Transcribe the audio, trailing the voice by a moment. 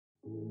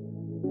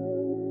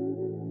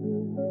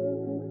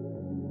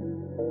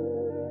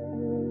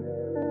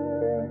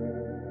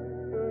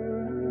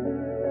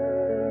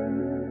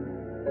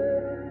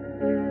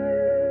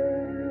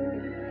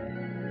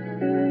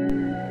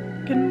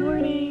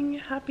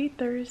happy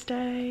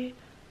Thursday.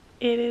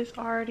 It is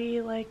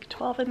already like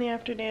 12 in the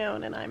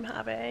afternoon and I'm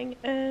having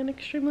an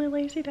extremely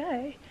lazy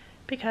day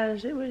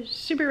because it was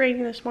super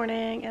rainy this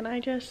morning and I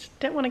just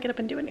didn't want to get up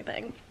and do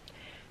anything.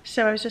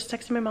 So I was just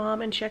texting my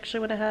mom and she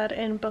actually went ahead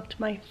and booked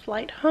my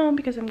flight home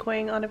because I'm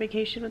going on a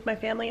vacation with my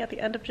family at the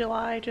end of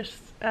July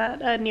just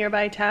at a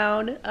nearby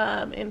town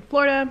in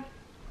Florida.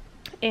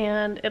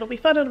 And it'll be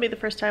fun. It'll be the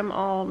first time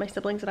all my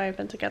siblings and I have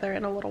been together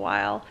in a little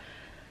while.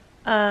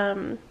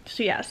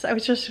 So yes, I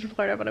was just in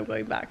Florida, but I'm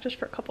going back just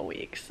for a couple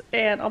weeks.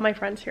 And all my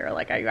friends here are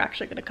like, are you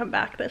actually going to come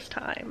back this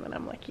time? And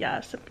I'm like,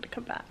 yes, I'm going to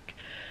come back.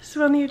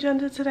 So on the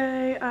agenda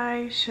today,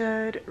 I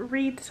should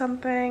read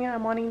something.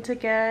 I'm wanting to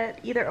get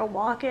either a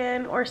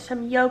walk-in or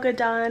some yoga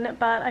done,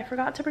 but I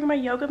forgot to bring my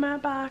yoga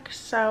mat back.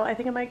 So I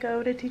think I might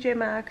go to TJ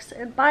Maxx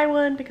and buy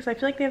one because I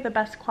feel like they have the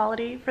best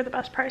quality for the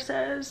best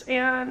prices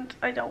and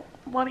I don't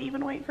want to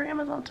even wait for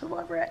Amazon to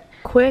deliver it.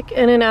 Quick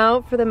in and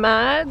out for the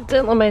mat.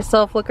 Didn't let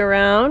myself look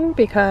around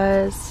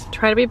because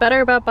try to be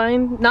better about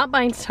not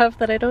buying stuff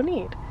that I don't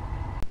need.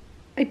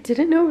 I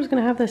didn't know it was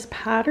gonna have this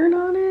pattern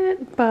on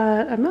it,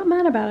 but I'm not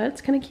mad about it.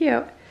 It's kind of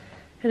cute.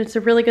 And it's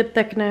a really good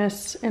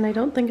thickness and I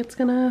don't think it's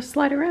gonna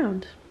slide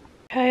around.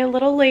 Okay, a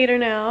little later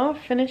now,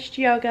 finished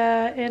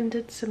yoga and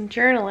did some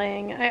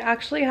journaling. I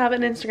actually have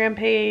an Instagram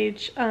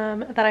page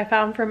that I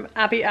found from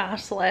Abby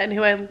Aslin,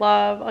 who I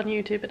love on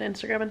YouTube and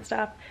Instagram and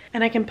stuff.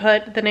 And I can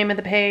put the name of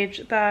the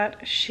page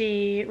that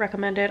she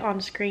recommended on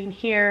screen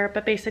here.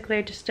 But basically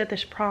I just did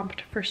this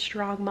prompt for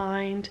strong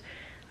mind.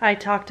 I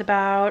talked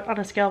about, on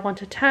a scale of 1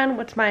 to 10,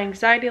 what's my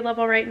anxiety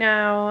level right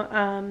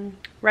now?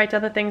 Write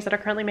down the things that are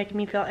currently making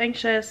me feel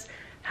anxious.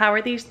 How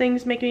are these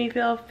things making me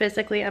feel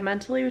physically and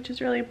mentally, which is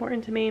really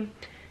important to me.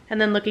 And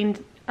then looking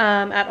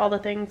at all the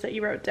things that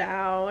you wrote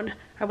down,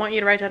 I want you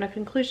to write down a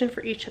conclusion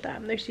for each of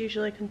them. There's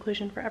usually a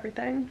conclusion for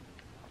everything.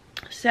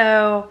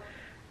 So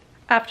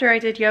after I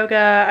did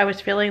yoga, I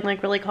was feeling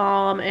like really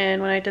calm,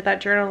 and when I did that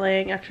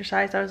journaling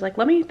exercise, I was like,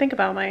 let me think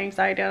about my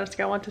anxiety on a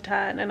scale 1 to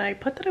 10, and I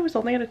put that I was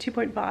only at a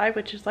 2.5,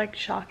 which is like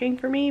shocking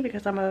for me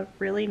because I'm a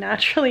really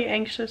naturally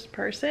anxious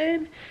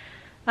person.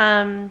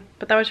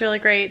 But that was really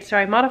great. So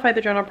I modified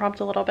the journal prompt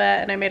a little bit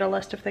and I made a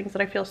list of things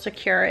that I feel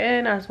secure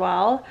in as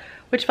well,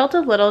 which felt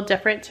a little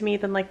different to me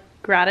than like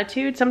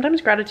gratitude. Sometimes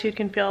gratitude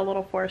can feel a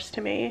little forced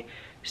to me.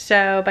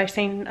 So by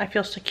saying I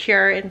feel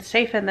secure and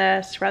safe in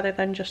this rather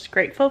than just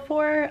grateful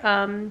for,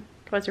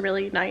 was a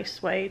really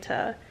nice way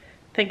to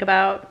think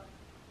about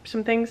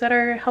some things that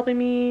are helping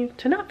me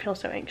to not feel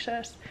so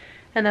anxious.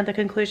 And then the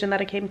conclusion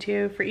that I came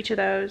to for each of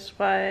those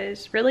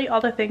was really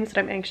all the things that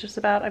I'm anxious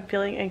about, I'm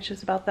feeling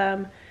anxious about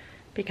them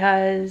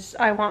because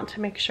I want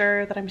to make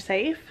sure that I'm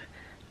safe.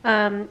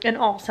 In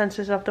all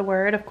senses of the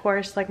word, of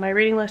course, like my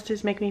reading list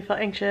is making me feel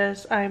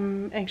anxious.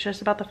 I'm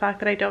anxious about the fact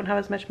that I don't have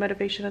as much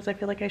motivation as I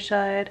feel like I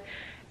should.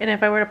 And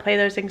if I were to play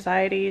those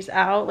anxieties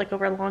out like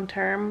over long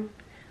term,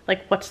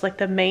 like what's like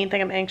the main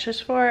thing I'm anxious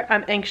for?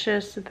 I'm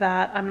anxious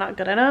that I'm not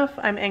good enough.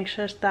 I'm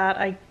anxious that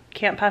I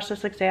can't pass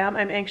this exam.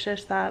 I'm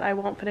anxious that I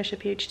won't finish a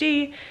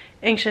PhD.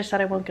 Anxious that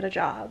I won't get a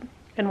job.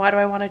 And why do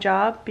I want a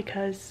job?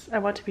 Because I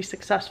want to be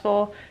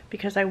successful,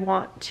 because I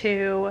want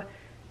to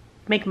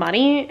make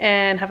money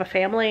and have a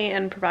family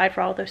and provide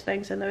for all those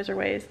things, and those are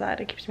ways that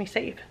it keeps me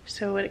safe.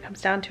 So when it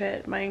comes down to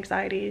it, my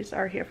anxieties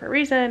are here for a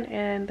reason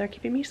and they're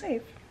keeping me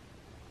safe.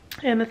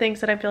 And the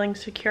things that I'm feeling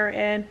secure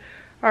in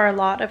are a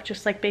lot of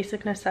just like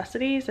basic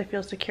necessities. I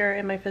feel secure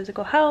in my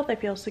physical health, I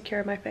feel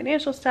secure in my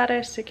financial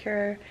status,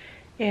 secure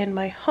in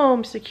my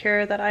home,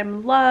 secure that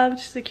I'm loved,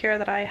 secure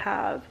that I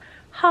have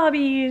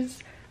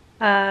hobbies.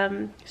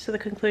 So the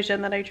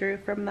conclusion that I drew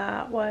from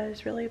that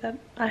was really that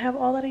I have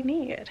all that I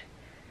need.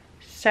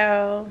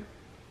 So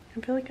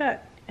I'm feeling good,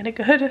 in a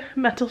good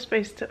mental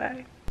space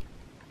today.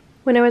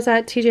 When I was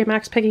at TJ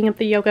Maxx picking up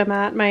the yoga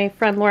mat, my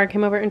friend Laura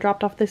came over and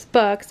dropped off this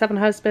book, 7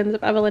 Husbands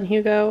of Evelyn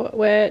Hugo,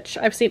 which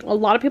I've seen a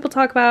lot of people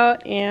talk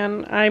about,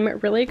 and I'm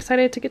really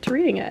excited to get to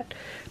reading it.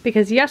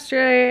 Because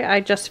yesterday I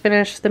just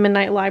finished The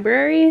Midnight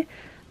Library.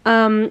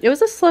 It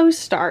was a slow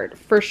start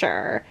for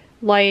sure.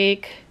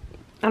 Like,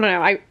 I don't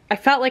know, I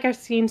felt like I've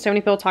seen so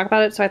many people talk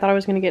about it, so I thought I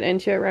was going to get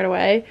into it right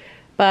away.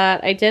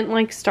 But I didn't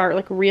like start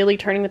like really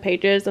turning the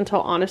pages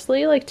until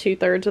honestly like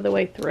 2/3 of the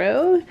way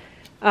through.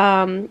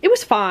 It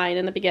was fine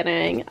in the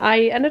beginning.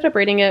 I ended up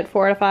rating it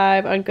 4 out of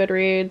 5 on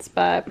Goodreads,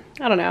 but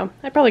I don't know.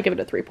 I'd probably give it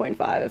a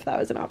 3.5 if that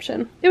was an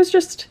option. It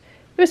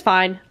was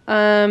fine.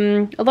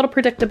 A little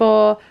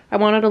predictable. I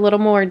wanted a little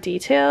more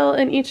detail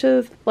in each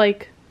of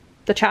like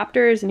the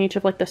chapters and each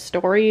of like the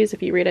stories.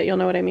 If you read it, you'll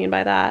know what I mean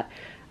by that.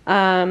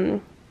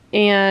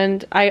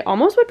 And I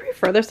almost would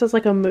prefer this as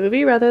like a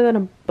movie rather than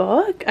a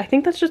book. I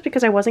think that's just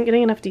because I wasn't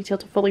getting enough detail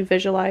to fully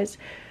visualize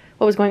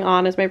what was going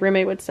on, as my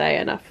roommate would say,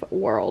 enough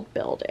world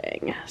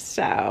building.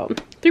 So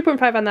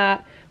 3.5 on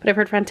that, but I've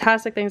heard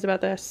fantastic things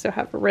about this, so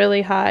have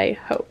really high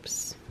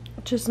hopes.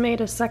 Just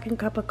made a second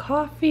cup of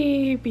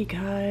coffee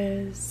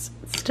because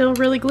it's still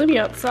really gloomy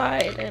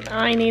outside and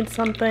I need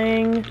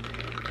something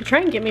to try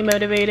and get me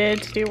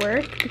motivated to do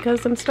work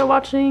because I'm still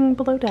watching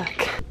Below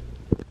Deck.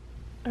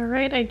 All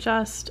right, I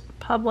just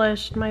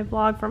published my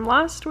vlog from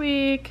last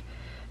week.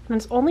 And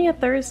it's only a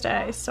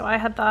Thursday, so I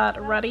had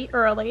that ready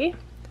early.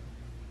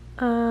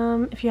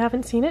 If you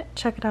haven't seen it,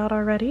 check it out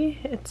already.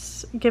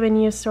 It's giving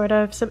you sort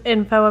of some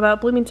info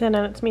about Bloomington,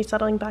 and it's me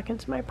settling back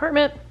into my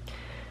apartment.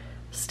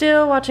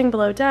 Still watching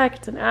Below Deck.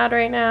 It's an ad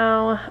right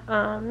now.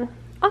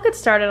 I'll get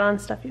started on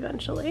stuff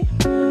eventually.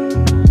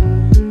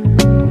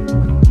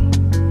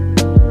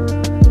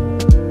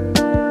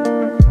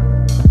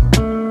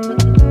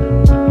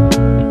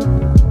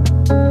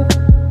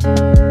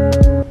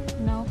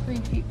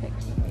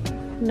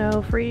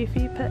 No free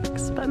feet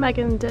pics, but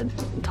Megan did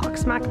talk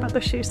smack about the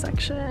shoe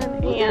section,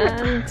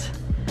 and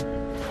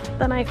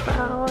then I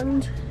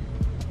found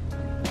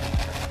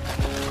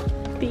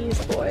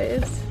these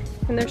boys,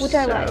 and they're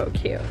so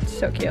cute,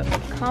 so cute.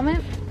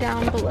 Comment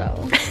down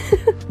below.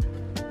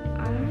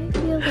 I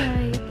feel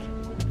like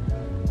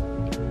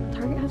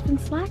Target has been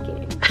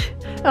slacking.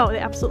 Oh, they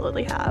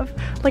absolutely have.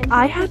 Like,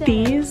 I had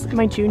these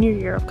my junior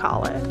year of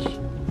college.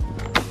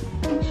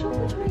 And show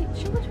what's right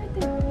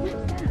there. What's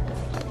that?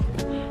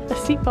 A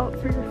seatbelt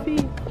for your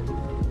feet.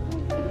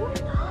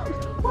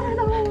 What are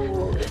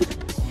those?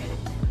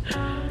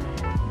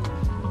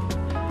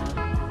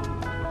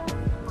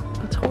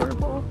 It's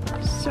horrible.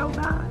 So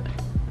bad.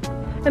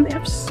 And they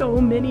have so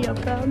many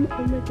of them.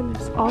 Oh my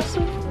goodness.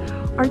 Also,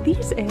 are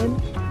these in?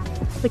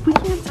 Like, we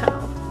can't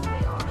tell.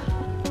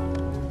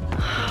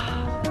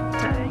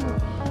 Dang.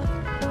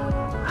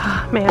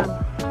 Man.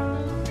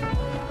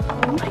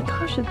 Oh my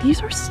gosh,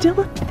 these are still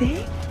a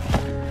thing?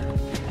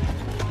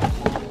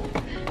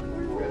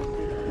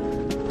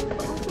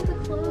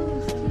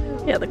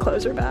 Yeah, the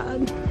clothes are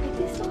bad.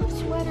 They still have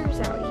sweaters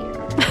out here.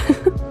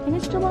 And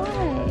it's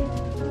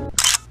July.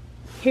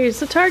 Here's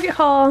the Target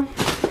haul.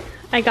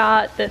 I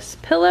got this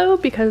pillow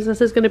because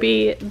this is going to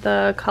be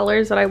the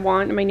colors that I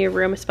want in my new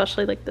room,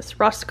 especially like this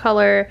rust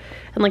color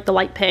and like the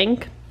light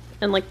pink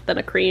and like then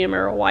a cream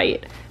or a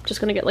white. I'm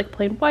just going to get like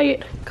plain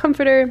white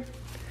comforter.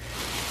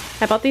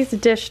 I bought these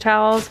dish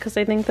towels because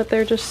I think that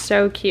they're just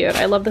so cute.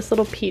 I love this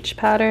little peach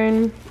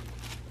pattern.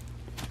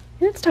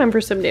 And it's time for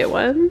some new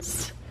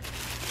ones.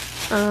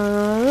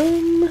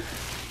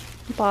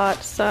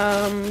 Bought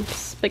some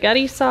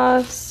spaghetti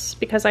sauce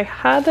because I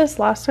had this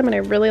last time and I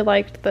really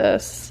liked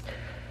this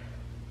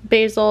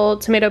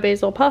tomato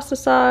basil pasta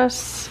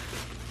sauce.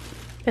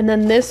 And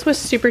then this was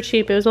super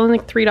cheap. It was only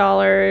like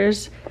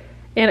 $3.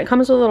 And it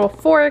comes with a little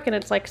fork and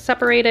it's like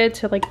separated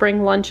to like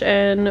bring lunch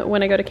in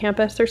when I go to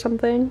campus or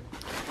something.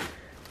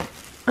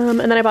 And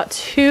then I bought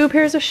 2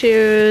 pairs of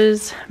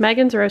shoes.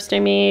 Megan's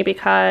roasting me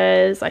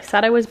because I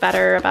said I was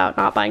better about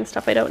not buying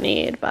stuff I don't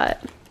need,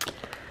 but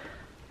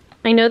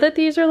I know that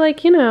these are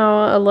like, you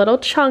know, a little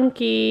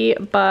chunky,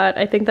 but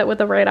I think that with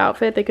the right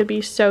outfit, they could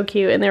be so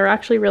cute, and they were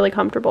actually really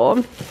comfortable.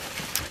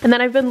 And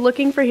then I've been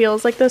looking for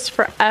heels like this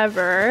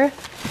forever,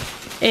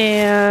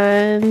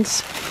 and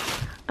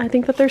I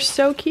think that they're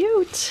so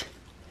cute.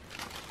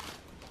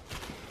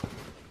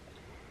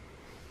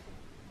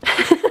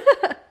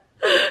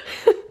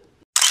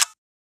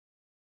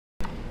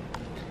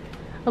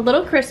 A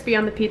little crispy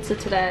on the pizza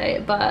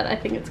today, but I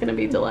think it's gonna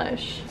be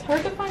delish. It's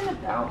hard to find the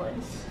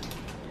balance.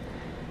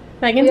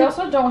 Megan's we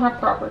also don't have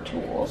proper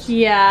tools.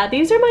 Yeah,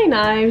 these are my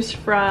knives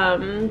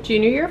from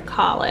junior year of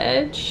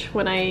college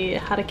when I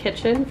had a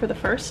kitchen for the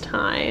first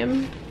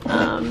time.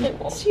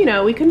 So, you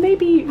know, we could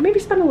maybe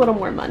spend a little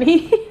more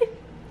money.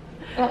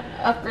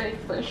 Upgrade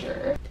for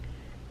sure.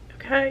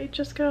 Okay,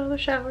 just got out of the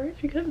shower.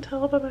 If you couldn't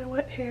tell by my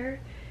wet hair,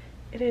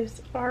 it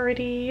is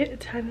already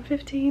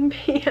 10:15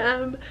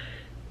 p.m.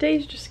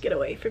 Days just get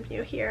away from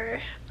you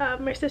here.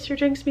 My sister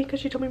jinxed me because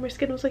she told me my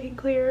skin was looking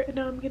clear, and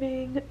now I'm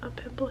getting a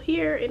pimple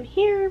here and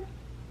here.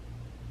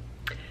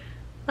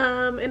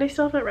 And I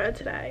still haven't read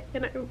today,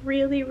 and I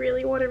really,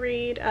 really want to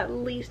read at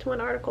least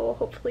 1 article,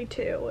 hopefully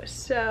 2.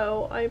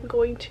 So I'm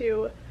going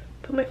to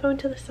put my phone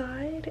to the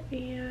side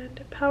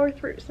and power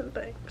through some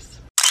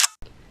things.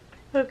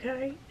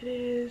 Okay, it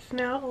is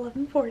now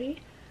 11:40.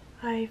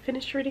 I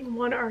finished reading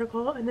 1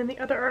 article, and then the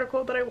other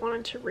article that I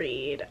wanted to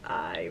read,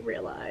 I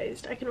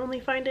realized I can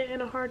only find it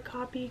in a hard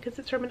copy because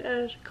it's from an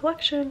edited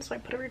collection, so I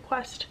put a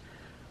request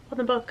on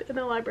the book in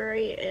the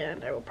library,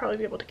 and I will probably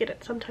be able to get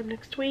it sometime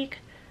next week.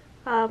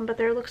 But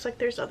there looks like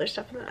there's other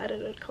stuff in the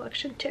edited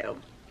collection too.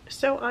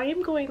 So I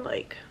am going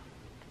like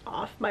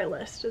off my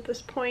list at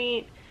this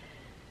point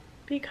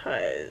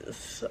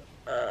because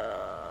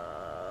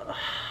I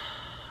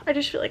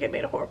just feel like I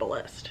made a horrible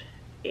list.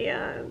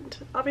 And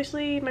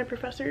obviously my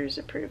professors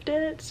approved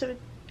it, so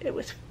it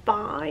was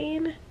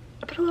fine.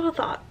 I put a lot of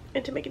thought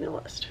into making the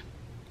list.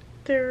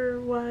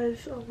 There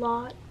was a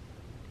lot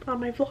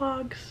on my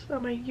vlogs,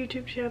 on my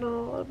YouTube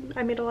channel.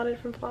 I made a lot of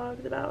different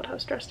vlogs about how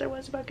stressed I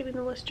was about getting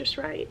the list just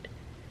right.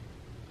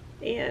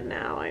 And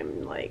now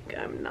I'm like,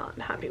 I'm not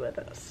happy with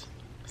this.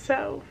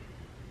 So,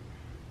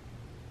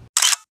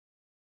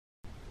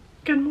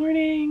 good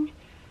morning.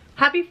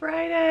 Happy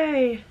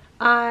Friday.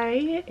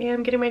 I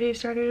am getting my day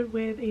started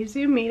with a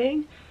Zoom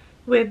meeting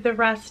with the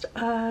rest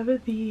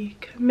of the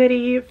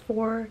committee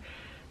for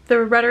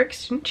the rhetoric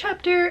student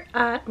chapter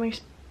at my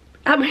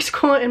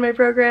school and my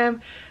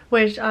program.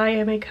 which I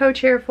am a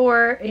co-chair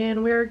for,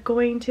 and we're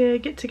going to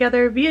get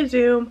together via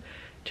Zoom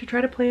to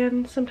try to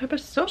plan some type of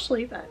social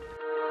event.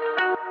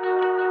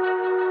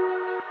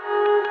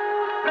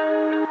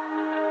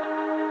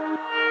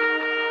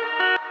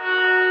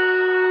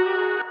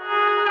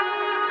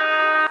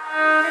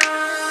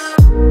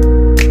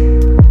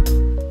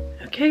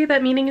 Okay,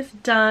 that meeting is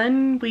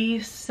done. We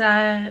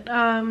set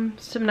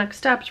some next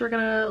steps. We're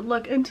gonna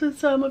look into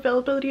some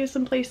availability of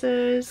some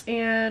places,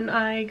 and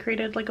I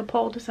created like a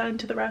poll to send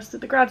to the rest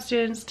of the grad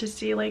students to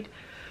see like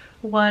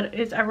what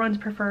is everyone's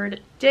preferred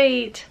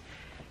date.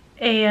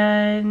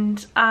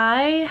 And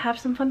I have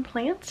some fun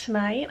plans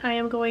tonight. I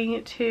am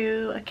going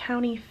to a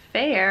county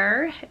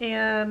fair,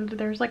 and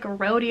there's like a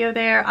rodeo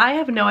there. I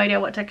have no idea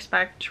what to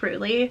expect,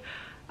 truly.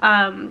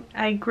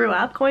 I grew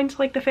up going to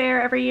like the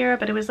fair every year,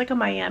 but it was like a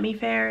Miami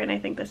fair, and I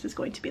think this is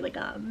going to be like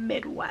a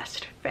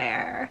Midwest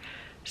fair.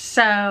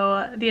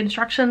 So the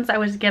instructions I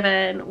was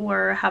given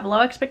were have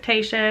low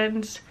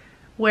expectations,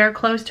 wear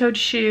closed-toed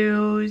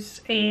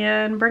shoes,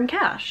 and bring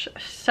cash.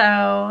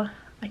 So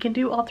I can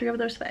do all three of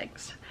those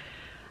things.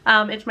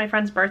 It's my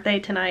friend's birthday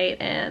tonight,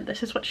 and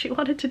this is what she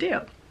wanted to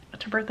do.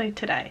 It's her birthday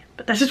today,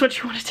 but this is what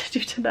she wanted to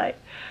do tonight.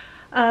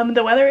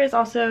 The weather is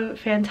also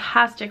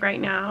fantastic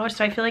right now,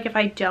 so I feel like if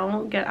I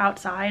don't get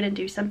outside and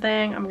do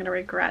something, I'm gonna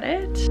regret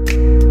it.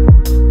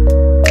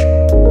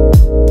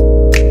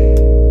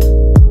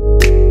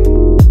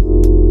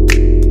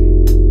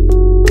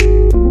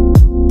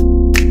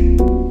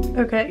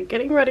 Okay,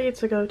 getting ready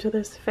to go to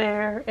this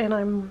fair, and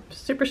I'm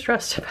super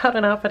stressed about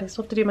an outfit. I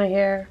still have to do my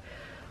hair.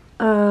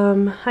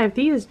 I have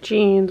these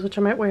jeans, which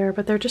I might wear,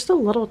 but they're just a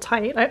little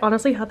tight. I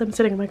honestly had them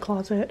sitting in my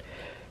closet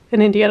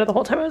in Indiana the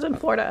whole time I was in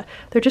Florida.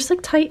 They're just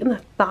like tight in the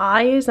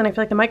thighs, and I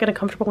feel like they might get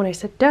uncomfortable when I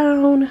sit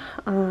down.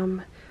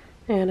 And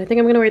I think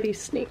I'm gonna wear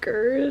these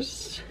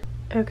sneakers.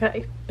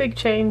 Okay, big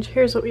change.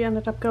 Here's what we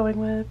ended up going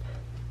with.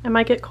 I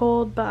might get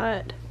cold,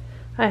 but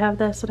I have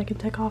this that I can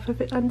take off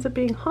if it ends up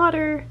being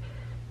hotter.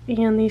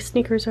 And these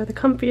sneakers are the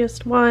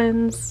comfiest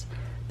ones.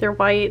 They're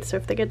white, so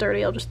if they get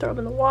dirty, I'll just throw them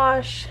in the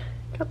wash.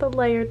 Got the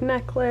layered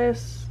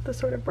necklace, the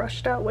sort of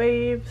brushed out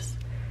waves,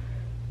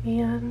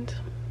 and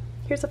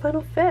here's the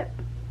final fit.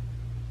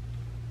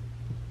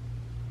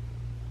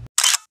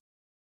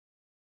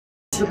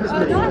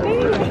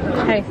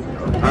 Hey.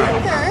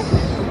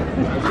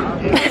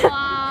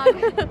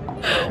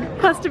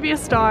 Has to be a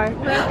star.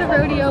 We're at the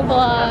rodeo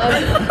vlog.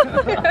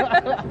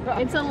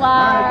 It's a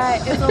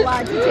lot. It's a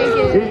lot to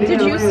take in.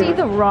 Did you see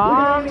the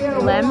raw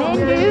lemon,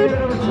 dude?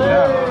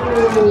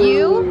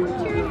 You?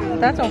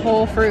 That's a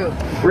whole fruit.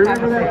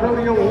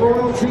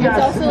 It's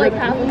also like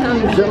half a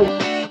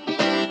pound.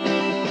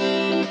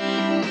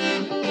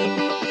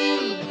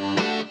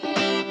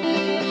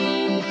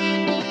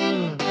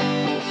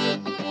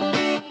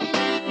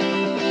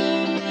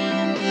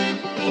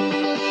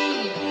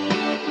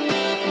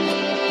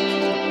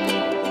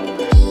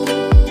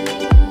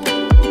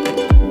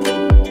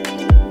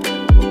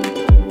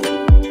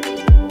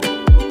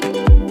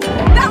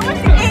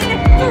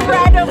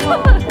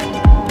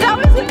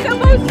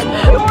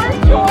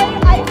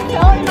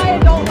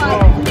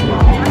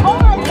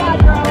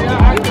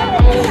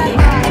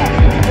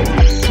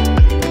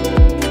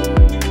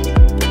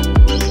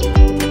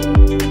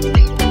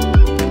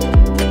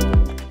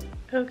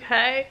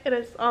 Okay, it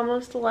is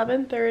almost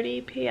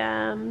 11:30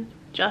 p.m.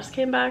 Just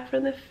came back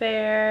from the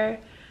fair.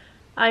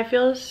 I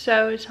feel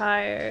so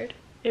tired.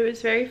 It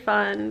was very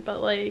fun,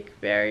 but like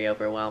very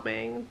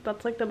overwhelming.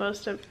 That's like the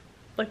most of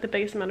like the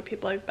biggest amount of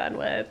people I've been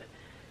with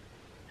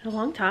in a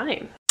long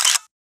time.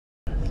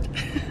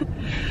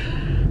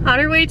 On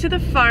our way to the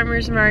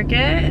farmer's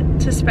market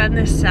to spend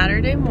this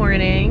Saturday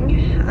morning,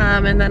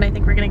 and then I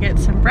think we're gonna get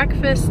some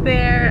breakfast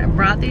there. I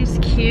brought these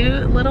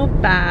cute little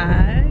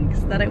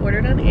bags that I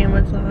ordered on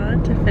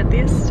Amazon to fit the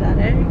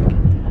aesthetic.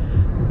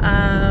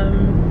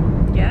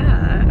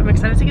 Yeah, I'm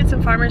excited to get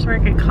some farmer's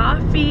market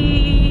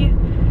coffee,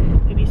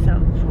 maybe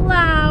some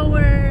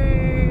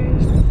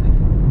flowers,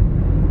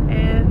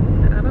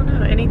 and I don't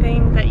know,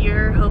 anything that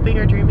you're hoping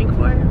or dreaming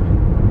for?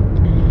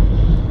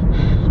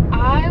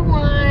 I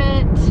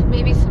want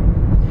maybe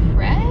some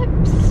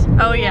crepes.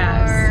 Oh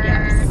yes,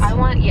 yes.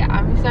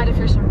 I'm excited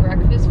for some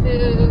breakfast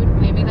food.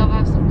 Maybe they'll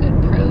have some good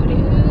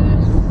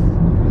produce.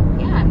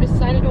 Yeah, I'm just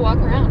excited to walk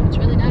around. It's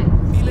really nice.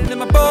 Feel it in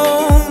my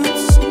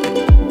bones.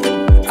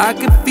 I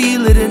can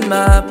feel it in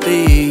my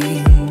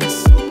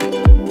veins.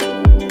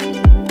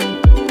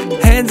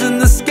 Hands in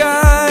the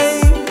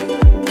sky.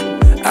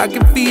 I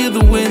can feel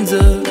the winds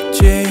of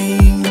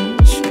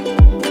change.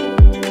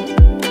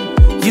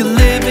 You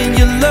live and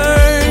you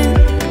learn,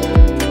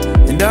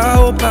 and I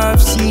hope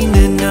I've seen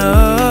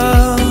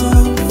enough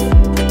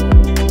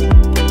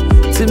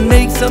to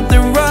make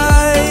something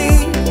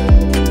right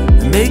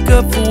and make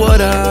up for what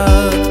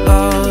I've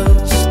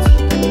lost.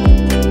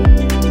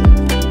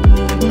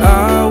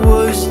 I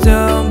was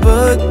down,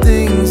 but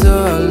things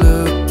are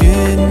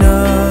looking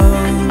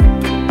up.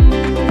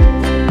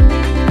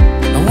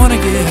 I wanna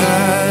get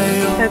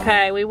high.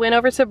 Okay, we went over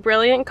over to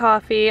Brilliant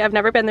Coffee. I've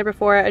never been there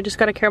before. I just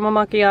got a caramel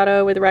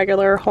macchiato with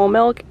regular whole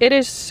milk. It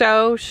is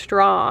so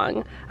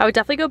strong. I would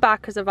definitely go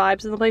back because the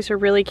vibes in the place are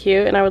really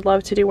cute and I would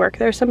love to do work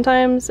there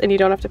sometimes and you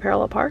don't have to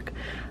parallel park.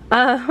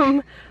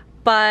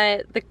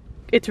 But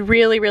it's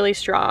really, really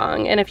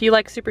strong. And if you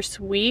like super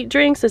sweet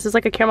drinks, this is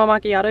like a caramel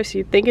macchiato, so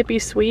you'd think it'd be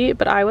sweet,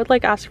 but I would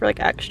like ask for like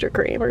extra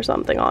cream or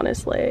something,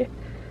 honestly.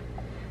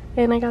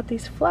 And I got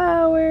these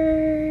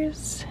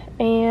flowers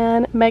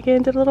and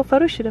Megan did a little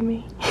photo shoot of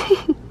me.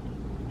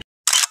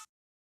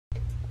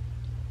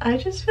 I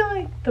just feel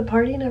like the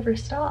party never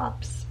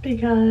stops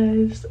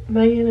because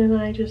Megan and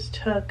I just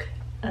took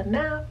a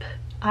nap.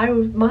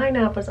 My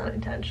nap was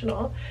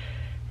unintentional.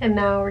 And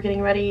now we're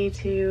getting ready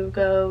to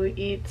go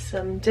eat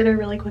some dinner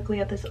really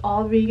quickly at this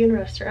all-vegan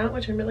restaurant,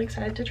 which I'm really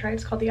excited to try.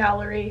 It's called the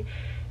Owlery.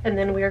 And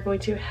then we are going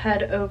to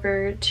head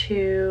over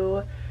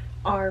to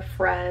our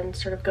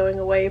friend's sort of going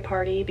away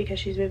party because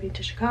she's moving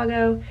to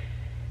Chicago.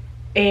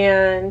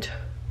 And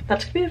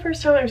that's gonna be the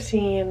first time I've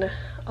seen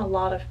a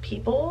lot of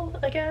people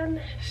again.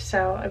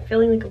 So I'm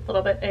feeling like a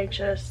little bit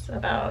anxious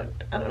about,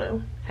 I don't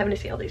know, having to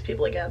see all these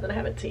people again that I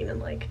haven't seen in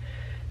like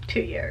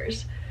 2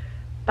 years.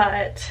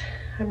 But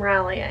I'm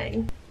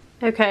rallying.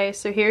 Okay,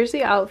 so here's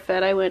the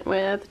outfit I went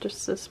with.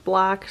 Just this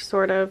black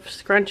sort of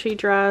scrunchy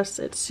dress.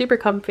 It's super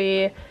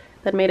comfy.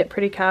 Then made it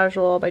pretty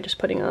casual by just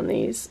putting on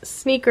these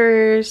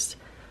sneakers.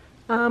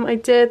 I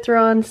did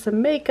throw on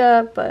some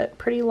makeup, but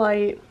pretty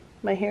light.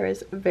 My hair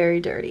is very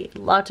dirty.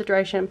 Lots of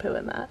dry shampoo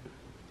in that.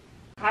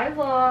 Hi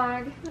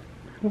vlog.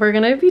 We're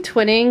gonna be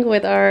twinning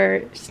with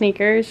our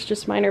sneakers.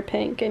 Just mine are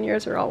pink and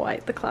yours are all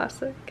white, the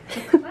classic.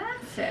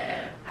 Classic.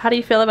 How do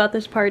you feel about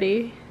this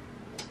party?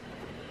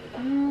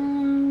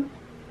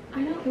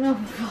 I don't know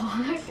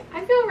vlog.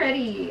 I feel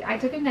ready. I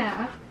took a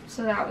nap,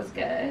 so that was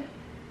good.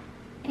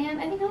 And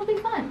I think it'll be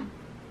fun.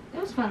 It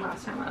was fun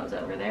last time I was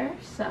over there,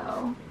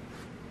 so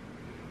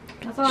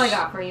that's all I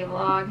got for you,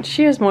 vlog.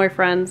 She has more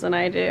friends than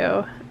I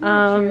do.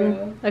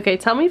 True. Okay,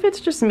 tell me if it's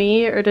just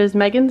me or does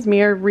Megan's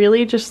mirror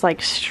really just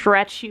like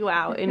stretch you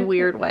out in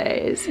weird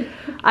ways?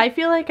 I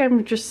feel like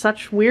I'm just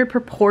such weird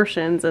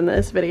proportions in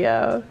this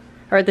video,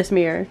 or this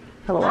mirror.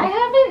 Hello. I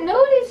haven't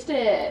noticed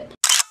it.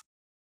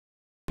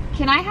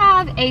 Can I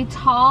have a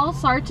tall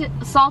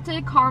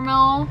salted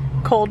caramel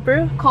Cold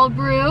brew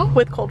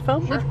with cold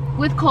foam?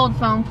 with cold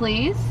foam,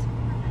 please?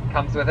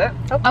 Comes with it.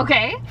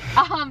 Okay.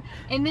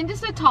 And then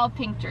just a tall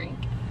pink drink.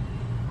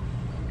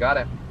 Got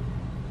it.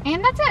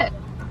 And that's it.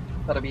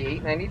 That'll be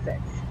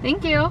 $8.96.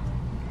 Thank you.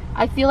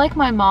 I feel like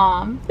my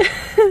mom.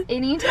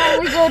 Anytime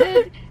we go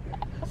to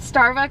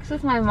Starbucks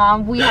with my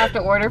mom, we have to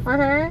order for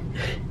her.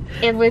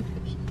 And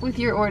with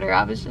your order,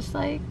 I was just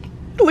like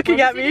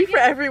looking at me for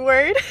every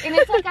word. And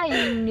it's like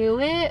I knew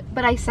it,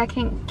 but I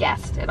second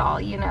guessed it all,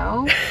 you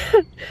know?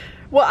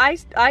 Well,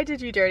 I did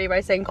you dirty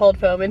by saying cold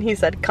foam and he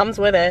said comes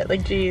with it.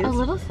 Like, geez. A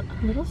little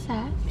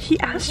sad. He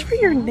asked for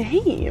your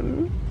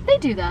name. They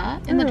do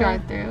that in the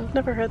drive-thru.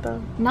 Never heard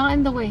them. Not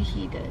in the way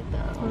he did,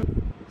 though.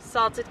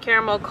 Salted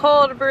caramel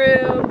cold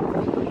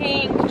brew,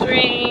 pink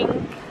drink.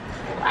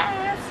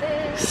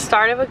 Classic.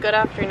 Start of a good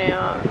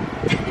afternoon.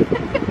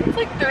 It's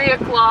like 3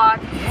 o'clock.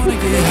 Wanna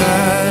get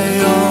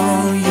high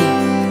on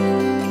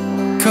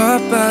you,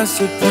 caught by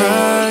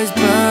surprise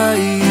by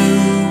you.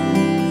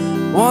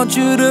 Want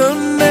you to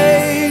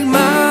make my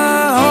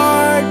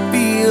heart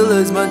feel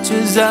as much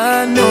as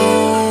I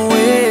know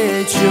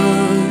it should.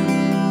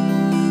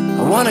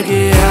 I wanna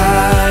get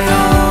high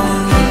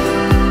on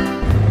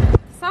you.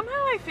 Somehow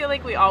I feel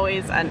like we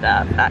always end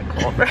up at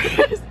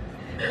Culver's.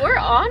 We're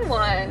on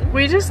one.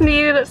 We just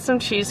needed some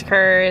cheese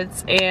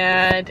curds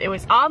and it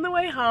was on the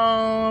way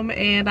home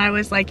and I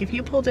was like, if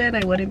you pulled in,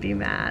 I wouldn't be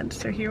mad.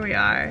 So here we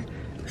are.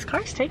 This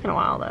car's taking a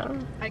while though.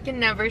 I can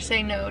never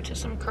say no to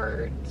some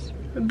curds.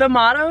 The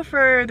motto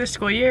for the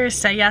school year is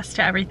say yes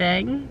to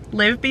everything,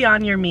 live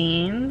beyond your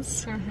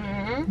means,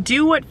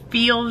 do what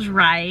feels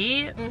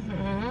right.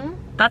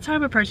 That's how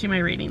I'm approaching my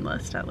reading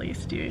list, at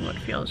least, doing what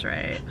feels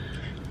right.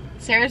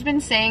 Sarah's been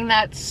saying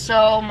that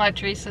so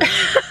much recently.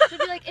 She'll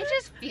be like, it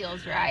just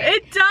feels right.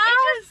 It does.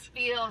 It just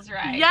feels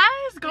right.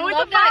 Yes, go with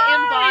the vibes.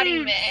 That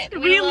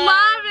embodiment. We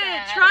love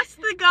it.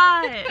 Trust the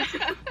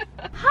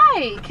gut.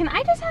 Hi, can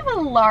I just have a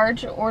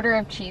large order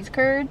of cheese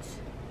curds?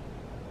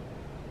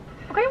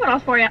 Okay, what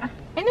else for you?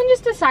 And then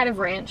just a side of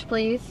ranch,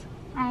 please.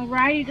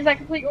 Alrighty, does that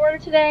complete your order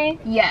today?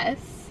 Yes.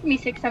 Me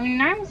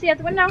 $6.79. We'll see you at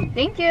the window.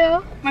 Thank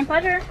you. My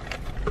pleasure.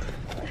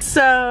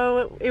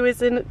 So it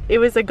was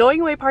a going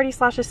away party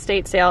 /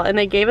 estate sale and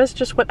they gave us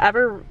just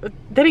whatever.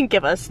 They didn't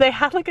give us, they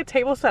had like a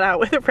table set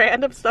out with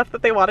random stuff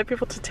that they wanted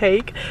people to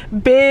take,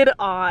 bid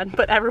on,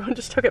 but everyone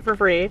just took it for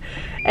free.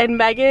 And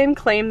Megan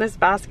claimed this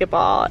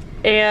basketball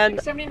and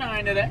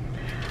 $6.79 at it.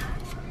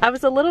 I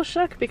was a little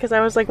shook because I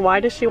was like, why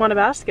does she want a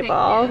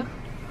basketball?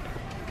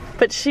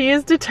 But she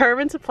is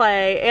determined to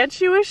play and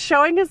she was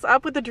showing us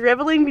up with the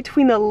dribbling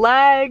between the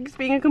legs,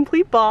 being a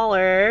complete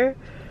baller.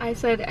 I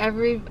said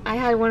I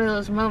had one of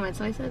those moments.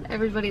 I said,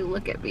 everybody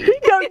look at me.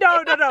 No.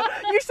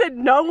 You said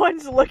no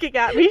one's looking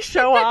at me,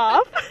 show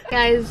off.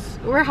 Guys,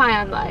 we're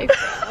high on life.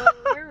 Oh,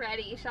 we're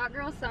ready. Shot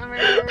Girl Summer,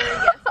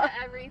 yes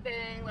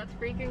Everything. Let's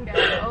freaking go.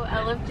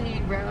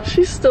 LFG, bro.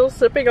 She's still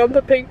sipping on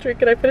the pink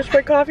drink and I finished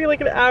my coffee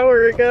like an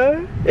hour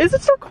ago. Is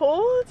it so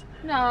cold?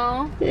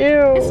 No. Ew.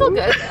 It's still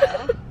good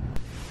though.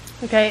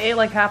 Okay, I ate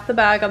like half the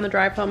bag on the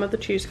drive home of the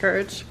cheese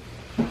curds.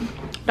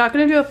 Not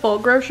gonna do a full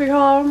grocery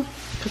haul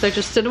because I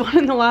just did one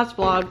in the last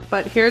vlog,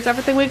 but here's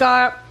everything we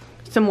got.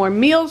 Some more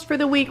meals for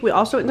the week. We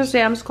also went to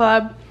Sam's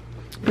Club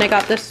and I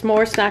got this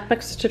s'more snack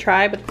mix to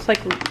try, but it's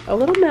like a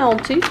little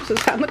melty, so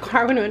it's got in the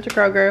car when we went to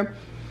Kroger.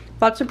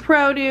 Lots of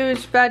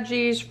produce,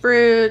 veggies,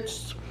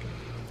 fruits.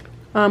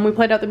 We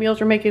planned out the meals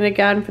we're making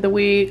again for the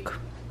week,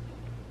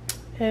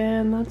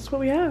 and that's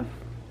what we have.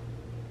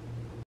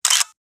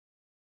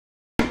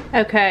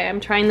 Okay, I'm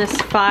trying this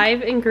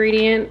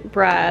 5-ingredient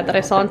bread that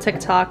I saw on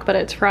TikTok, but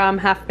it's from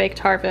Half Baked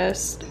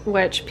Harvest,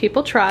 which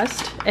people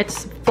trust.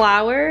 It's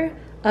flour,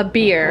 a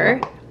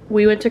beer.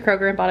 We went to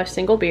Kroger and bought a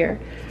single beer.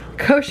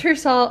 Kosher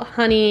salt,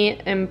 honey,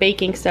 and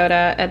baking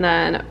soda, and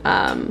then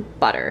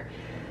butter.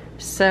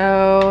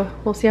 So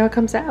we'll see how it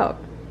comes out.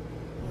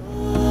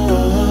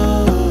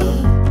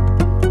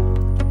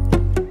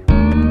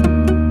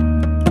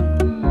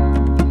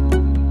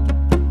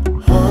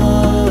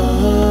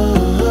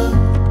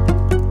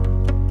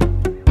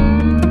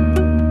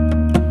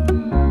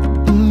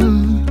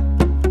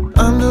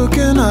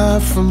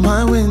 From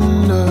my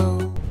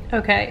window.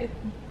 Okay,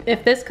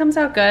 if this comes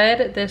out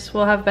good, this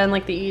will have been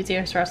like the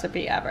easiest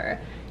recipe ever.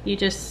 You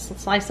just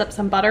slice up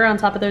some butter on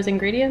top of those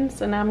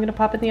ingredients, and now I'm gonna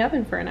pop it in the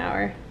oven for an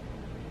hour.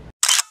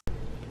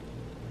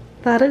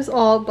 That is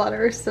all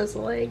butter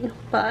sizzling,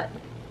 but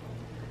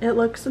it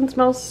looks and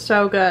smells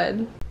so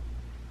good.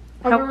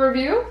 A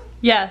review?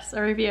 Yes,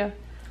 a review.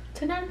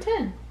 10 out of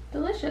 10.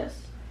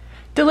 Delicious.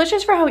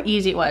 Delicious for how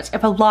easy it was.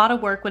 If a lot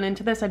of work went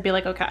into this, I'd be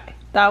like, okay,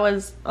 that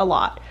was a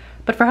lot.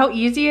 But for how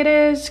easy it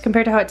is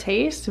compared to how it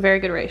tastes, very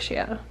good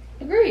ratio.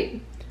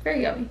 Agreed.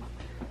 Very yummy.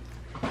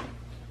 All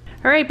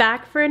right,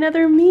 back for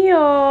another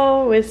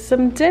meal with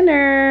some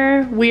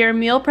dinner. We are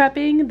meal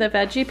prepping the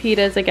veggie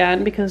pitas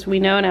again because we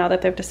know now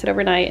that they have to sit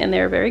overnight and they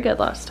were very good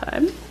last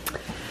time.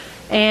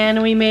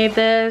 And we made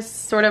this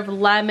sort of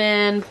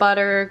lemon,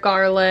 butter,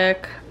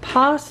 garlic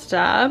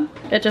pasta.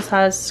 It just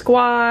has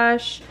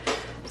squash,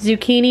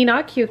 zucchini,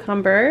 not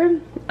cucumber,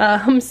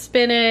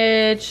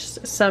 spinach,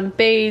 some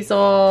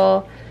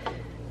basil,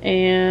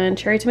 and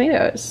cherry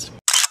tomatoes.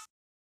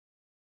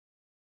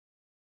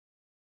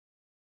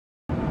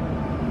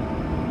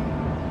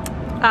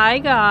 I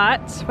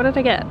got, what did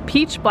I get?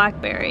 Peach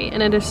blackberry,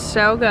 and it is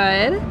so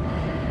good.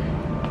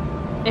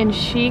 And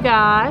she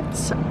got,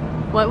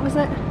 what was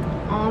it?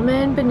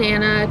 Almond,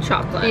 banana,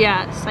 chocolate.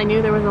 Yes, I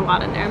knew there was a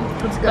lot in there.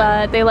 That's good.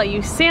 But they let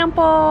you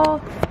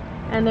sample,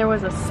 and there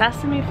was a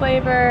sesame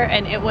flavor,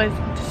 and it was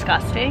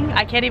disgusting.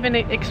 I can't even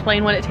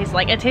explain what it tasted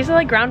like. It tasted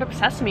like ground up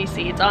sesame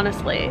seeds,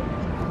 honestly.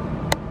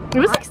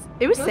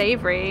 It was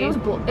savory.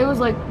 It was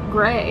like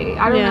gray.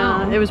 I don't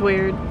know. Yeah, it was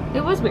weird.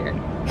 It was weird.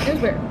 It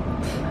was weird.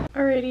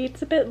 Alrighty,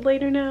 it's a bit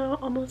later now,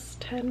 almost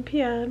 10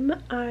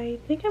 p.m. I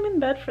think I'm in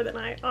bed for the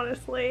night,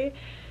 honestly.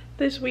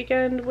 This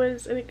weekend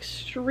was an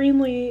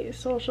extremely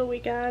social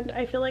weekend.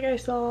 I feel like I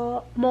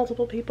saw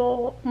multiple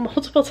people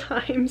multiple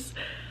times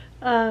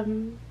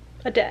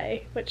a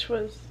day, which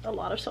was a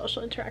lot of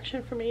social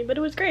interaction for me, but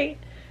it was great.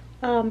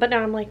 But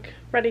now I'm like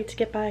ready to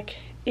get back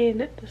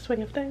in the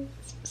swing of things.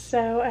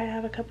 So I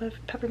have a cup of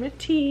peppermint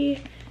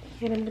tea,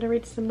 and I'm gonna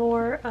read some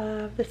more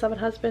of The 7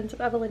 Husbands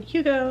of Evelyn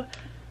Hugo.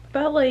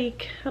 About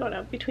like, I don't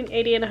know, between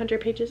 80 and 100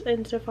 pages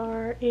in so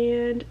far,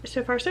 and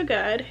so far so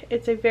good.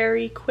 It's a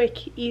very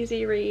quick,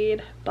 easy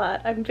read,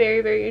 but I'm very,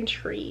 very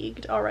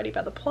intrigued already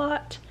by the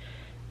plot,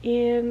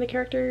 and the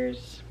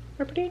characters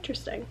are pretty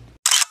interesting.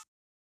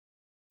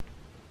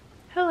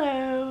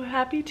 Hello,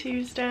 happy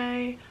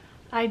Tuesday.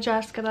 I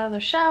just got out of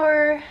the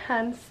shower,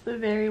 hence the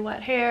very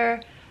wet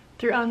hair.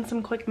 Threw on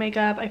some quick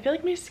makeup. I feel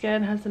like my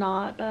skin has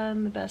not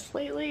been the best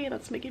lately, and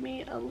it's making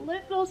me a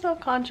little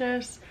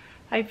self-conscious.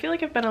 I feel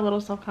like I've been a little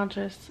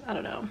self-conscious, I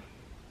don't know,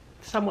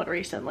 somewhat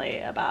recently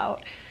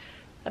about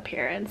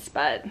appearance,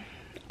 but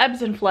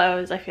ebbs and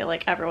flows. I feel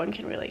like everyone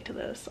can relate to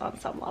this on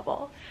some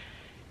level.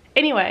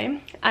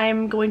 Anyway,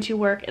 I'm going to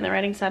work in the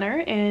writing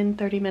center in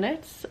 30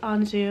 minutes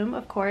on Zoom,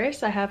 of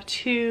course. I have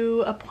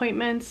 2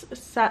 appointments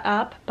set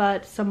up,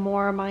 but some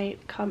more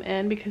might come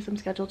in because I'm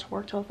scheduled to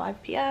work till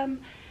 5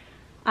 p.m.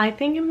 I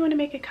think I'm going to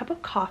make a cup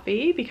of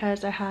coffee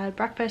because I had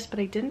breakfast, but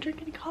I didn't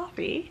drink any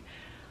coffee.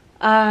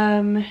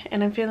 And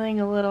I'm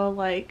feeling a little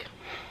like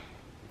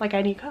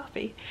I need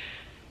coffee.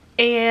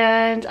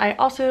 And I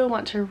also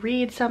want to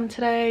read some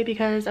today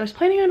because I was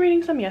planning on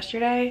reading some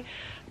yesterday,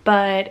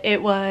 but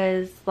it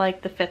was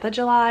like the 5th of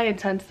July, and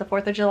since the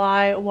 4th of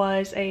July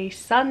was a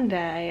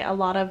Sunday, a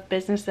lot of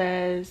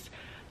businesses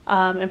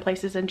and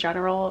places in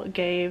general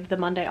gave the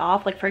Monday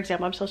off. Like, for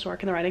example, I'm supposed to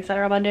work in the writing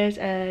center on Mondays,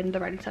 and the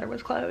writing center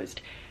was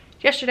closed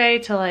yesterday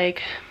to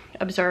like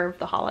observe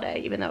the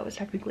holiday, even though it was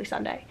technically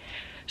Sunday.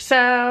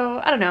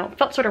 So I don't know,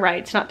 felt sort of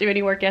right to not do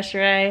any work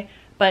yesterday,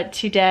 but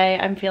today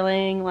I'm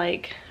feeling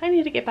like I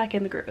need to get back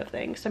in the groove of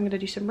things. So I'm gonna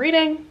do some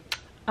reading.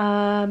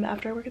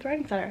 after I work at the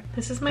writing center.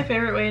 This is my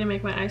favorite way to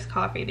make my iced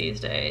coffee these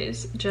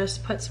days.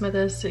 Just put some of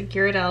this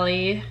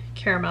Ghirardelli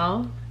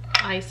caramel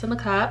ice in the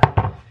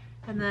cup,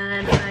 and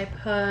then I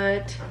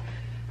put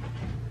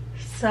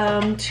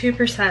some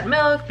 2%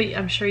 milk, but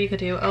I'm sure you could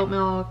do oat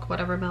milk,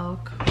 whatever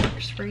milk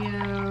works for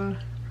you.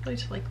 Probably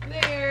just like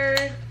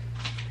there.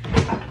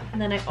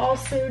 And then I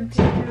also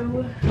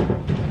do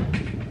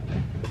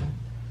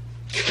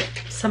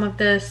some of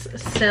this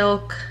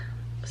Silk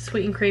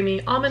Sweet and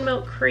Creamy Almond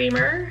Milk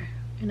Creamer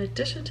in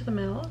addition to the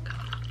milk,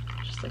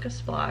 just like a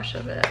splash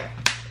of it.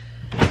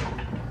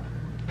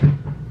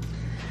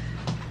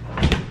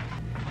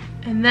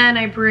 And then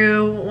I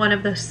brew one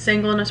of the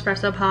single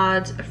Nespresso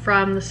pods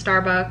from the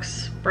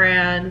Starbucks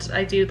brand.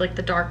 I do like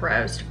the dark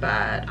roast,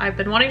 but I've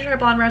been wanting to try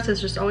blonde roast.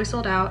 It's just always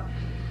sold out.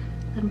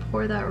 And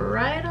pour that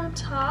right on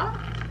top.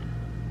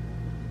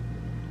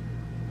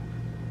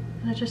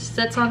 And it just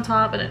sits on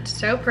top and it's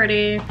so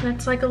pretty. And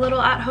it's like a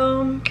little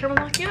at-home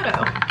caramel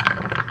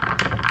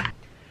macchiato.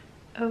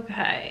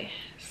 Okay,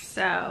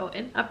 so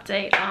an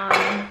update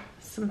on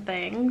some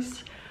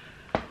things.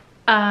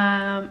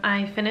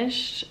 I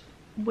finished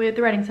with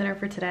the writing center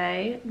for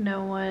today.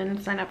 No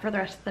one signed up for the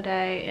rest of the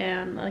day,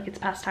 and like it's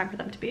past time for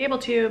them to be able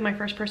to. My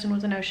first person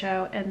was a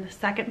no-show, and the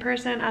second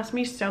person asked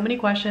me so many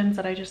questions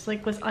that I just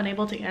like was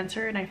unable to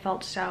answer, and I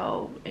felt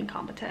so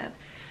incompetent.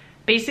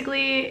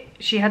 Basically,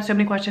 she had so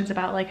many questions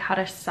about like how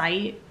to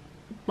cite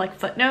like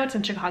footnotes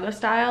in Chicago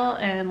style,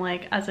 and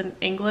like as an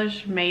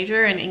English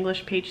major and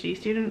English PhD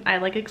student, I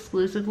like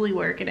exclusively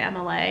work in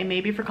MLA.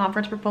 Maybe for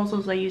conference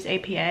proposals I use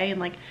APA, and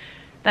like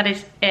that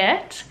is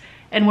it.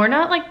 And we're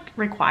not like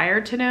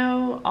required to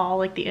know all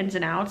like the ins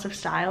and outs of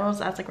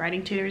styles as like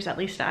writing tutors, at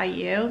least at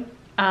IU.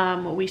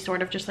 We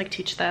sort of just like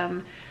teach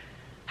them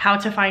how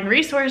to find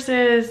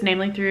resources,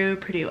 namely through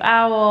Purdue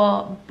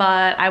OWL.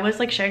 But I was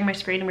like sharing my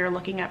screen and we were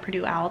looking at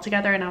Purdue OWL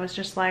together, and I was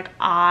just like,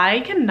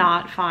 I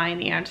cannot find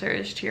the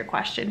answers to your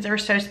questions. They were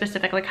so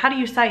specific, like how do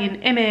you cite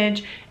an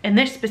image in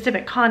this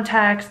specific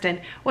context, and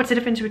what's the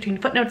difference between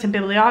footnotes and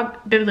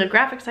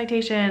bibliographic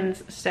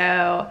citations.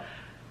 So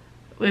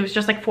it was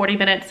just like 40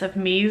 minutes of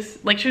me,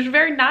 like she was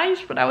very nice,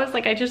 but I was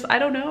like, I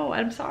don't know,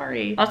 I'm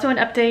sorry. Also an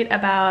update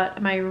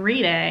about my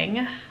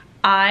reading.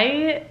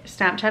 I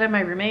Snapchatted my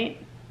roommate,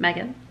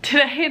 Megan,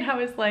 today, and I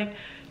was like,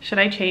 should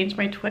I change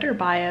my Twitter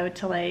bio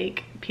to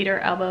like Peter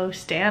Elbow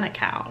Stan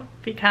account?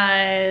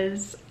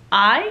 Because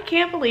I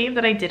can't believe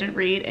that I didn't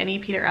read any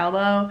Peter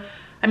Elbow.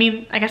 I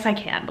mean, I guess I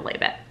can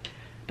believe it,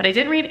 but I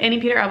didn't read any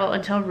Peter Elbow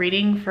until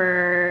reading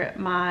for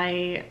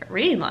my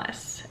reading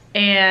list.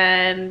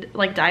 And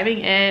like diving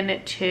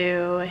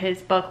into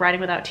his book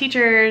Writing Without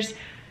Teachers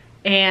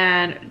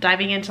and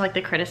diving into like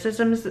the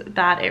criticisms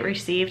that it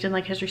received and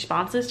like his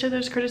responses to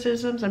those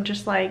criticisms, I'm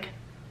just like,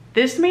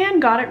 this man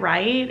got it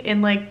right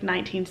in like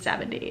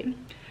 1970.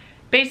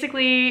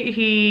 Basically,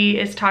 he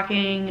is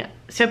talking,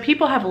 so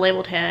people have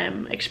labeled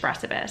him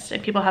expressivist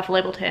and people have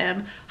labeled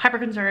him hyper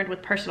concerned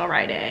with personal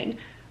writing,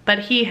 but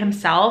he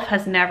himself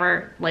has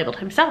never labeled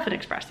himself an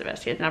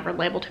expressivist. He has never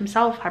labeled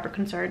himself hyper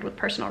concerned with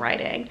personal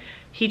writing.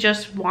 He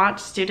just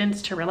wants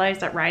students to realize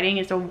that writing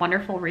is a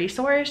wonderful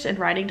resource and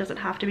writing doesn't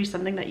have to be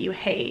something that you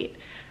hate.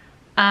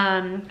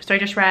 So I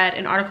just read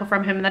an article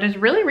from him that is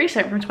really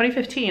recent, from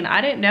 2015.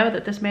 I didn't know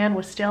that this man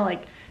was still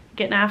like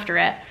getting after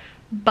it,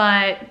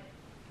 but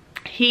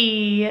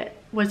he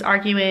was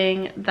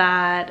arguing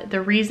that the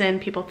reason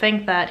people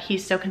think that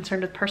he's so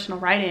concerned with personal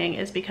writing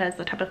is because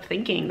the type of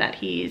thinking that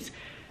he's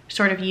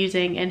sort of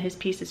using in his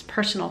piece is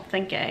personal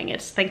thinking.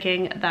 It's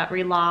thinking that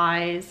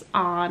relies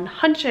on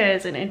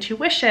hunches and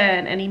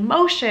intuition and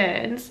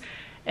emotions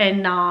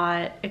and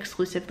not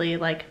exclusively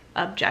like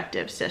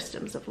objective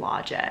systems of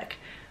logic,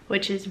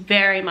 which is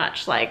very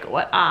much like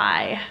what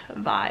I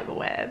vibe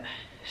with.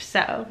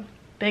 So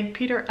big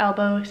Peter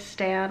Elbow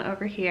stan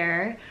over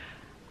here.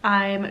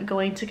 I'm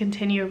going to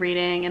continue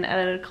reading an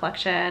edited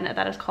collection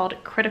that is called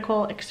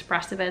Critical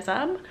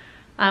Expressivism,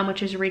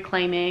 which is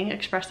reclaiming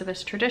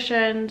expressivist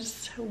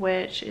traditions,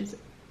 which is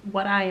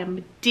what I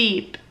am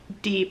deep,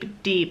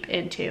 deep, deep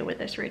into with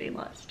this reading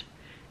list.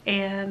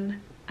 And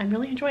I'm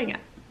really enjoying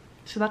it.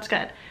 So that's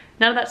good.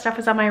 None of that stuff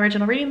was on my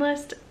original reading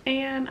list,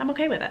 and I'm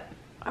okay with it.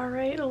 All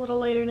right, a little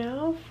later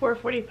now,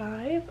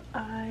 4:45,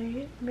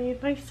 I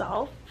made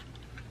myself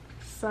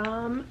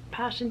some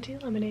passion tea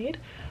lemonade.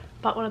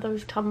 Bought one of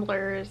those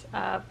tumblers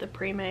of the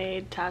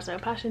pre-made Tazo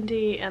passion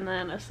tea and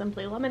then a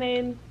Simply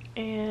lemonade,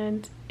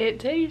 and it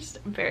tastes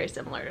very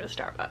similar to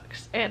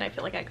Starbucks, and I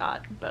feel like I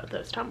got both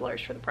those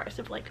tumblers for the price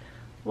of like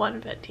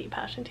one venti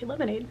passion tea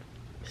lemonade.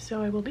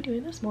 So I will be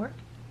doing this more.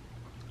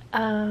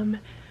 I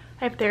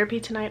have therapy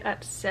tonight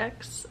at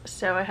 6,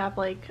 so I have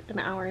like an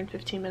hour and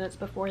 15 minutes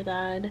before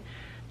then.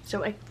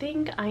 So I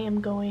think I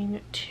am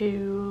going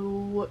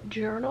to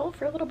journal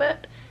for a little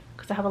bit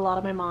because I have a lot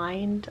on my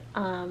mind,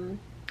 and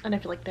I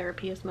feel like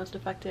therapy is most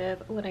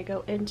effective when I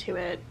go into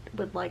it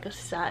with like a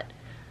set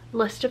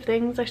list of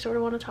things I sort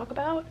of want to talk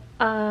about,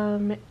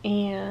 and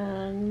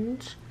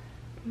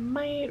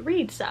might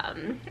read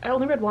some. I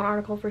only read one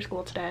article for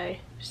school today,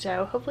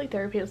 so hopefully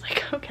therapy is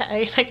like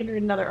okay and I can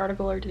read another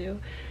article or two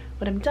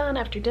when I'm done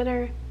after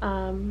dinner.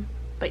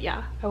 But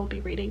yeah, I will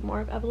be reading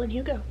more of Evelyn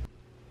Hugo.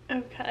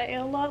 Okay,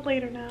 a lot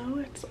later now.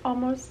 It's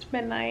almost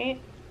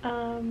midnight.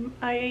 I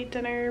ate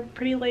dinner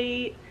pretty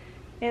late,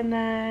 and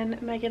then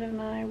Megan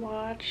and I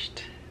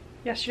watched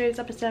yesterday's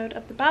episode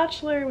of The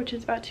Bachelor, which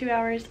is about 2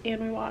 hours,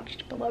 and we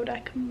watched Below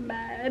Deck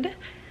Med,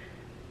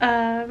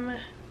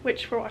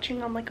 which we're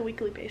watching on like a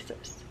weekly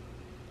basis.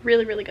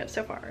 Really, really good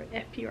so far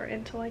if you are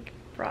into like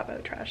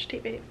Bravo trash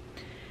TV.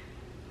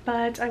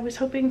 But I was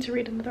hoping to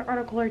read another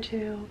article or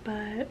two, but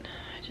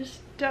I just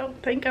don't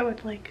think I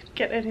would like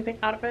get anything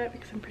out of it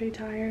because I'm pretty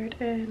tired,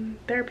 and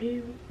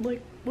therapy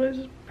like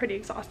was pretty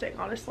exhausting,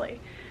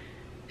 honestly.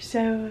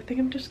 So I think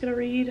I'm just gonna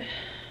read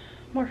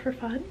more for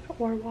fun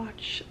or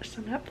watch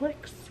some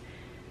Netflix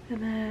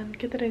and then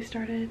get the day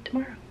started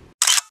tomorrow.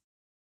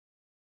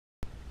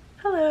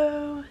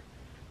 Hello,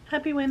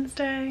 happy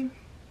Wednesday.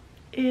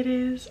 It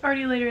is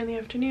already later in the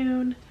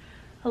afternoon,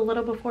 a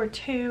little before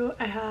 2.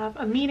 I have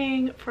a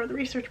meeting for the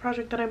research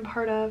project that I'm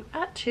part of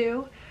at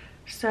 2,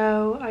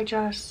 so I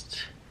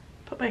just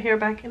put my hair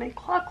back in a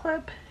claw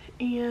clip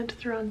and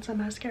threw on some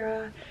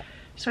mascara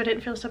so I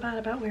didn't feel so bad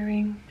about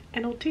wearing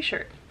an old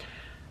t-shirt.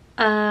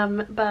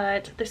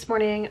 But this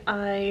morning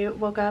I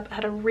woke up,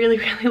 had a really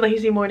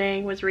lazy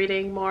morning, was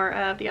reading more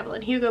of the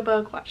Evelyn Hugo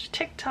book, watched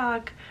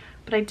TikTok,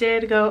 but I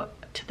did go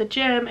to the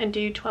gym and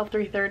do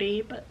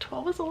 12-3:30, but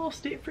 12 was a little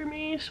steep for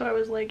me, so I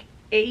was like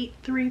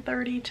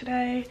 8-3:30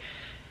 today,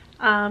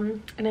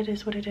 and it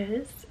is what it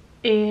is.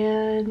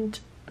 And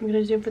I'm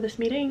gonna Zoom for this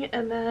meeting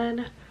and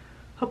then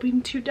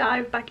hoping to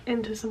dive back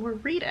into some more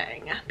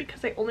reading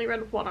because I only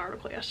read one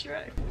article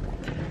yesterday.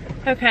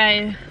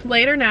 Okay,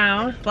 later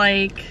now,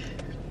 like,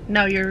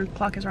 no, your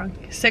clock is wrong,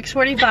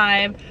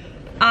 6:45.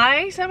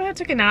 I somehow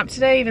took a nap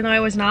today even though I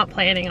was not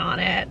planning on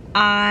it.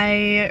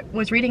 I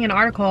was reading an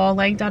article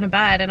laying down in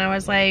bed and I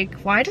was like,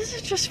 why does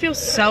it just feel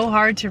so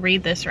hard to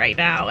read this right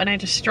now? And I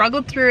just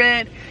struggled through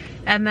it,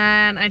 and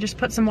then I just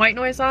put some white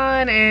noise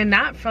on and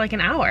napped for like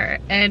an hour.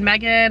 And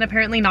Megan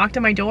apparently knocked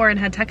on my door and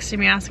had texted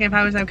me asking if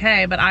I was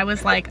okay, but I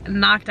was like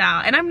knocked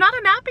out. And I'm not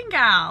a napping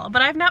gal,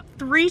 but I've napped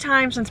 3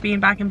 times since being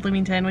back in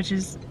Bloomington, which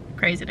is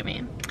crazy to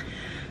me.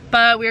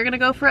 But we're gonna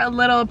go for a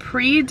little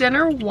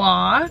pre-dinner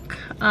walk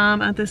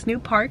at this new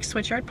park,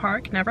 Switchyard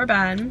Park, never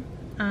been.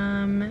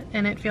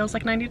 And it feels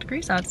like 90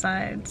 degrees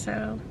outside,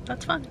 so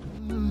that's fun.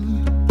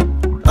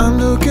 I'm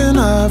looking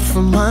up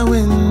from my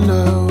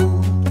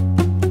window.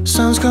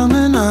 Sun's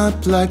coming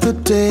up like the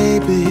day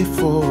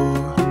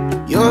before.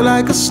 You're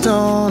like a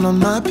stone on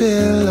my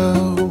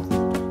pillow.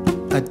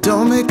 I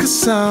don't make a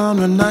sound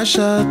when I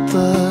shut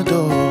the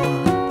door.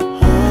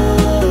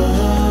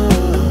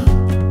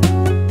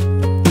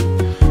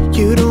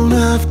 You don't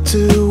have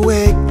to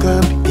wake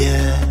up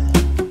yet.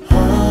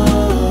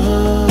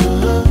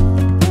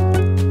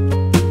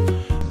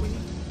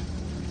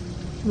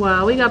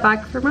 Well, we got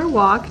back from our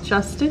walk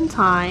just in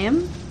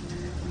time.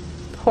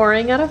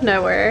 Pouring out of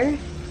nowhere.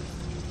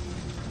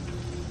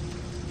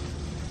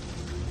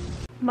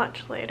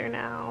 Much later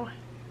now.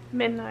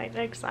 Midnight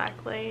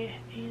exactly.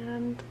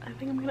 And I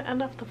think I'm gonna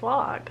end off the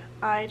vlog.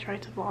 I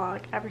tried to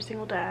vlog every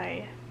single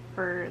day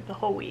for the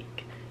whole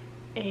week.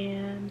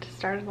 And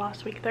started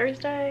last week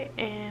Thursday,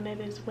 and it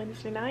is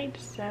Wednesday night,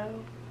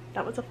 so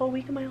that was a full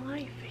week of my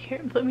life here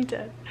in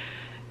Bloomington.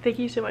 Thank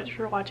you so much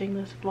for watching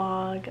this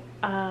vlog.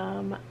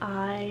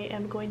 I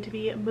am going to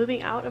be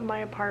moving out of my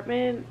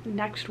apartment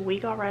next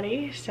week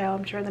already, so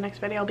I'm sure in the next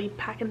video I'll be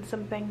packing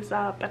some things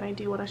up, and I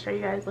do want to show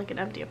you guys like an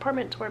empty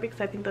apartment tour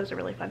because I think those are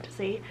really fun to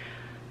see.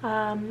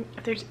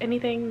 If there's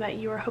anything that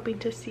you are hoping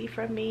to see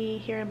from me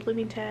here in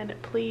Bloomington,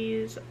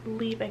 please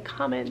leave a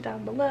comment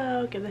down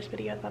below, give this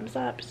video a thumbs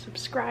up,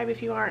 subscribe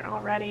if you aren't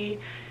already,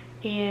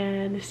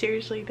 and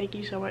seriously, thank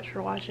you so much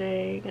for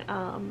watching.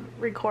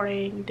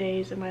 Recording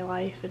days in my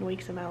life and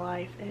weeks in my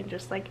life and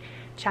just like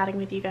chatting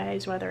with you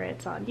guys, whether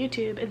it's on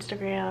YouTube,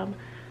 Instagram,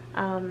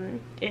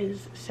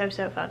 is so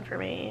fun for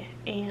me,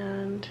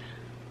 and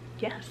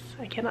yes,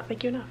 I cannot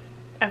thank you enough.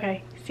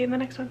 Okay, see you in the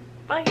next one.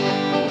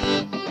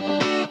 Bye!